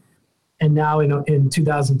majority. And now in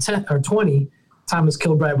 2010 or 20, Thomas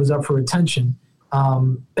Kilbride was up for retention.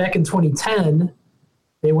 Back in 2010,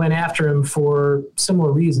 they went after him for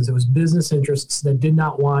similar reasons. It was business interests that did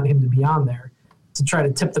not want him to be on there to try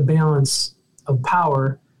to tip the balance of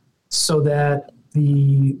power so that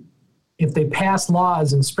if they passed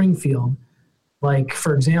laws in Springfield, like,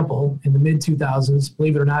 for example, in the mid-2000s,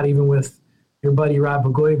 believe it or not, even with your buddy Rod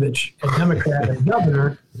Blagojevich, a Democrat as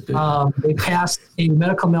governor, they passed a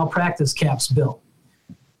medical malpractice caps bill,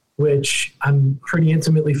 which I'm pretty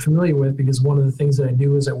intimately familiar with because one of the things that I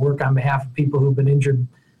do is I work on behalf of people who've been injured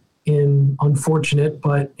in unfortunate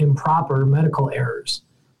but improper medical errors.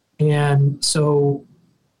 And so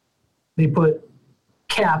they put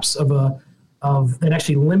caps of that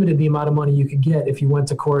actually limited the amount of money you could get if you went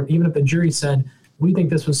to court. Even if the jury said, we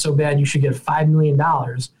think this was so bad you should get $5 million,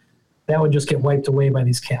 that would just get wiped away by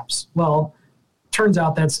these caps. Well, turns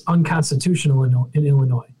out that's unconstitutional in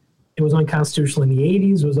Illinois. It was unconstitutional in the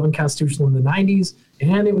 80s, it was unconstitutional in the 90s,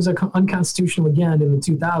 and it was unconstitutional again in the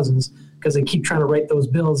 2000s because they keep trying to write those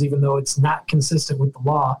bills even though it's not consistent with the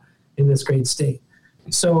law in this great state.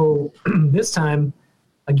 So this time,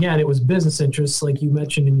 again, it was business interests, like you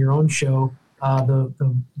mentioned in your own show, the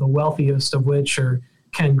wealthiest of which are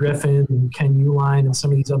Ken Griffin and Ken Uline and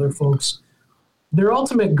some of these other folks. Their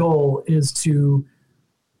ultimate goal is to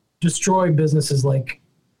destroy businesses like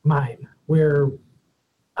mine, where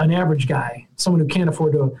an average guy, someone who can't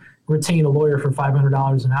afford to retain a lawyer for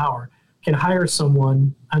 $500 an hour, can hire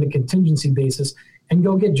someone on a contingency basis and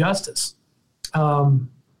go get justice.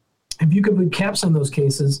 If you could put caps on those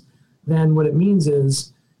cases, then what it means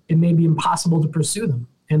is it may be impossible to pursue them.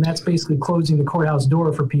 And that's basically closing the courthouse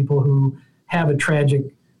door for people who have a tragic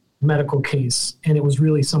medical case and it was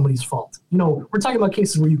really somebody's fault. We're talking about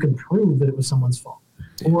cases where you can prove that it was someone's fault.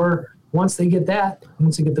 Or once they get their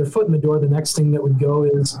foot in the door, the next thing that would go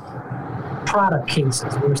is product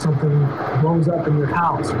cases where something blows up in your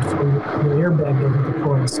house or your airbag doesn't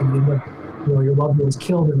deploy, so you end up, your loved one was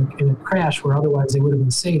killed in a crash where otherwise they would have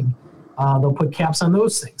been saved. They'll put caps on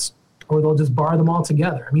those things, or they'll just bar them all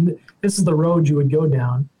together. I mean, this is the road you would go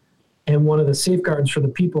down, and one of the safeguards for the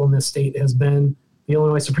people in this state has been the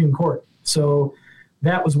Illinois Supreme Court. So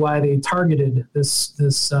that was why they targeted this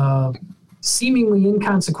seemingly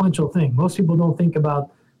inconsequential thing. Most people don't think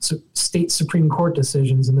about state Supreme Court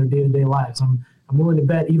decisions in their day-to-day lives. I'm willing to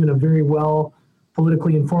bet even a very well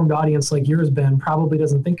politically informed audience like yours, Ben, probably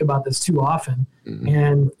doesn't think about this too often. Mm-hmm.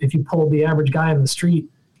 And if you polled the average guy on the street,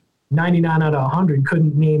 99 out of 100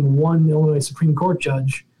 couldn't name one Illinois Supreme Court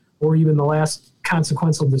judge or even the last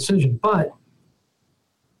consequential decision. But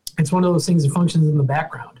it's one of those things that functions in the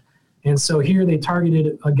background. And so here they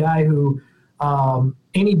targeted a guy who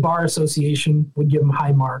any bar association would give him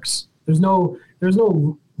high marks. There's no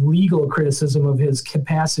legal criticism of his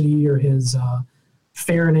capacity or his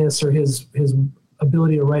fairness or his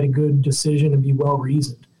ability to write a good decision and be well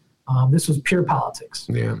reasoned. This was pure politics.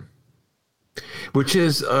 Yeah. Which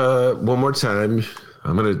is, one more time,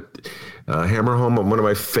 I'm going to hammer home on one of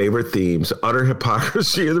my favorite themes, utter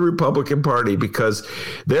hypocrisy of the Republican Party, because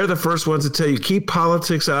they're the first ones to tell you, keep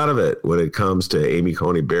politics out of it when it comes to Amy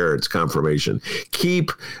Coney Barrett's confirmation.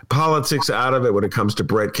 Keep politics out of it when it comes to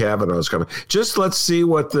Brett Kavanaugh's confirmation. Just let's see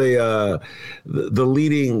what the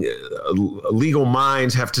leading legal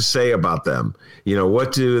minds have to say about them.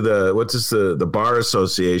 What does the Bar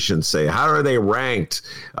Association say? How are they ranked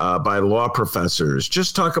by law professors?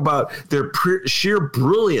 Just talk about their sheer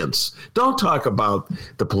brilliance. Don't talk about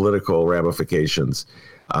the political ramifications.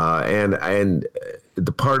 And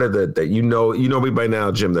the part of that you know me by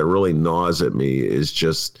now, Jim, that really gnaws at me is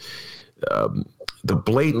just the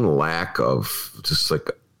blatant lack of just like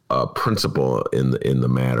a principle in the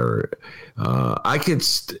matter. I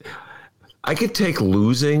could take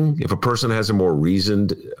losing if a person has a more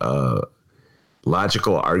reasoned,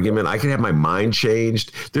 logical argument. I can have my mind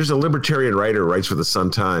changed. There's a libertarian writer who writes for the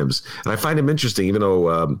Sun-Times, and I find him interesting, even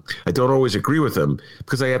though I don't always agree with him,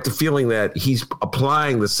 because I have the feeling that he's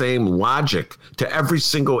applying the same logic to every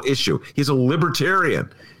single issue. He's a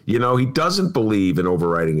libertarian. He doesn't believe in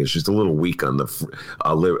overriding issues. A little weak on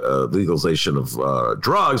the legalization of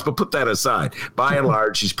drugs, but put that aside. By and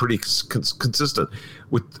large, he's pretty consistent.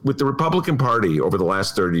 With the Republican Party over the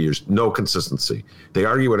last 30 years, no consistency. They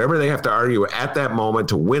argue whatever they have to argue at that moment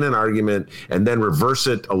to win an argument and then reverse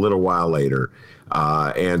it a little while later.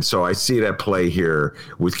 And so I see it at play here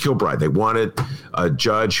with Kilbride. They wanted a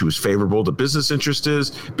judge who was favorable to business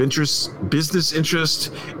interest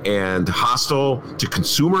and hostile to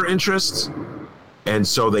consumer interests. And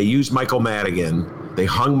so they used Michael Madigan. They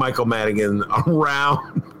hung Michael Madigan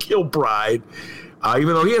around Kilbride,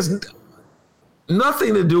 even though he has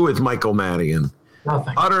nothing to do with Michael Madigan.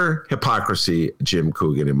 Nothing. Utter hypocrisy, Jim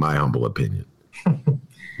Coogan, in my humble opinion.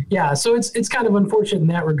 Yeah, so it's kind of unfortunate in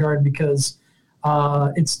that regard because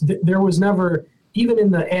there was never, even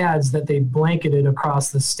in the ads that they blanketed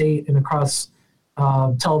across the state and across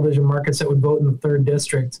television markets that would vote in the 3rd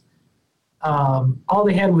district, all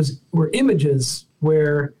they had were images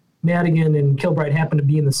where Madigan and Kilbride happened to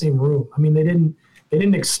be in the same room. I mean, they didn't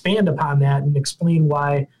expand upon that and explain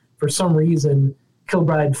why, for some reason,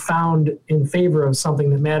 Kilbride found in favor of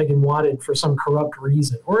something that Madigan wanted for some corrupt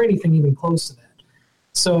reason, or anything even close to that.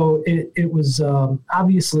 So it was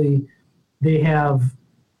obviously they have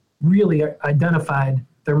really identified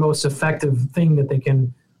their most effective thing that they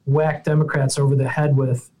can whack Democrats over the head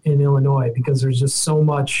with in Illinois, because there's just so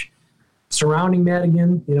much surrounding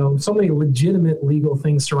Madigan, so many legitimate legal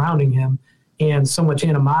things surrounding him, and so much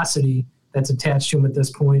animosity that's attached to him at this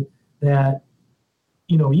point that,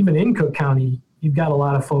 even in Cook County, you've got a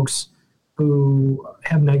lot of folks who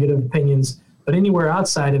have negative opinions, but anywhere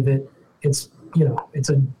outside of it, it's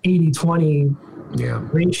an 80-20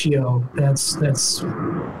 ratio that's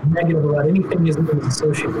negative about anything isn't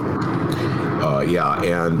associated with it.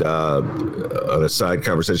 And on a side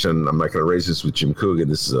conversation, I'm not going to raise this with Jim Coogan.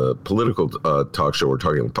 This is a political talk show. We're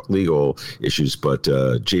talking about legal issues, but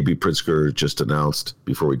J.B. Pritzker just announced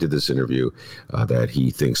before we did this interview that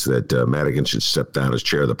he thinks that Madigan should step down as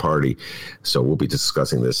chair of the party. So we'll be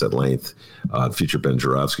discussing this at length on future Ben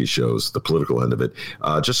Joravsky shows, the political end of it.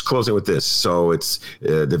 Just closing with this. So it's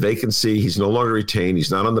the vacancy. He's no longer retained.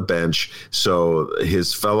 He's not on the bench. So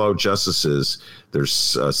his fellow justices, there's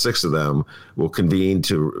 6 of them, will convene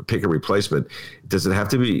to pick a replacement. Does it have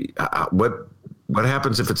to be what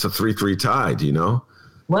happens if it's a 3-3 tie? Do you know?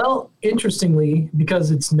 Well, interestingly,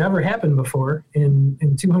 because it's never happened before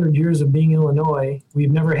in 200 years of being Illinois,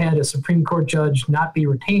 we've never had a Supreme Court judge not be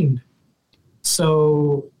retained.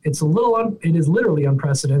 So it is literally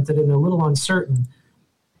unprecedented and a little uncertain.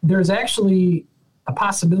 There's actually a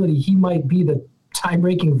possibility he might be the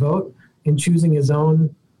tie-breaking vote in choosing his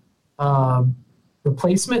own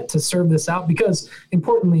replacement to serve this out, because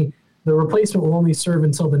importantly, the replacement will only serve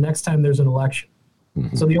until the next time there's an election.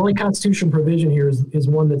 Mm-hmm. So the only constitutional provision here is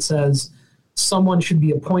one that says someone should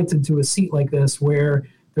be appointed to a seat like this where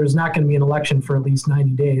there's not going to be an election for at least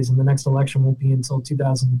 90 days, and the next election won't be until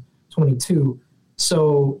 2022.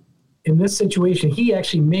 So in this situation, he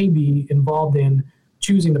actually may be involved in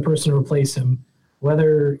choosing the person to replace him.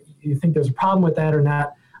 Whether you think there's a problem with that or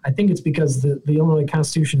not, I think it's because the Illinois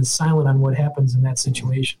Constitution is silent on what happens in that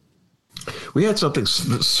situation. We had something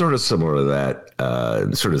sort of similar to that,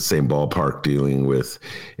 sort of the same ballpark, dealing with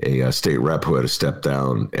a state rep who had to step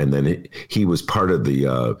down, and then he was part of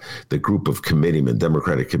the group of committeemen,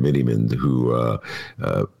 Democratic committeemen, who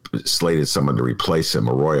slated someone to replace him,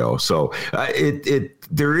 Arroyo. So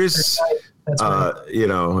there is. That's right.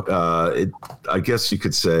 I guess you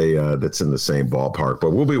could say that's in the same ballpark,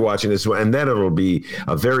 but we'll be watching this one, and then it'll be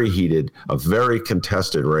a very heated, a very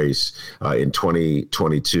contested race in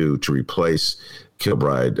 2022 to replace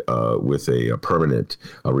Kilbride with a permanent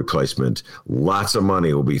replacement. Lots of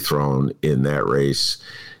money will be thrown in that race.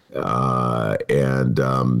 The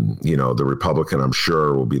Republican, I'm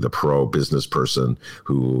sure, will be the pro-business person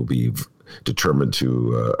who will be determined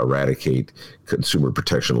to eradicate consumer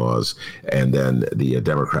protection laws, and then the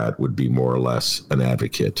Democrat would be more or less an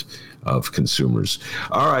advocate of consumers.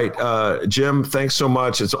 All right, Jim, thanks so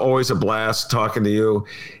much. It's always a blast talking to you,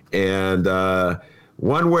 and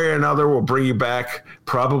one way or another, we'll bring you back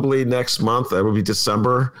probably next month. That will be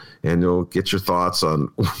December, and you'll get your thoughts on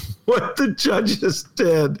what the judges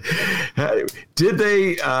did. Did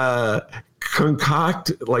they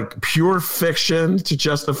concoct like pure fiction to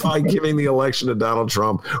justify giving the election to Donald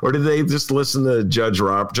Trump, or did they just listen to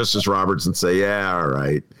Justice Roberts and say, yeah, all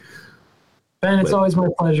right? Ben, it's always my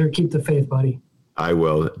pleasure. Keep the faith, buddy. I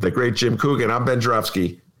will. The great Jim Coogan. I'm Ben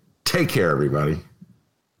Joravsky. Take care, everybody.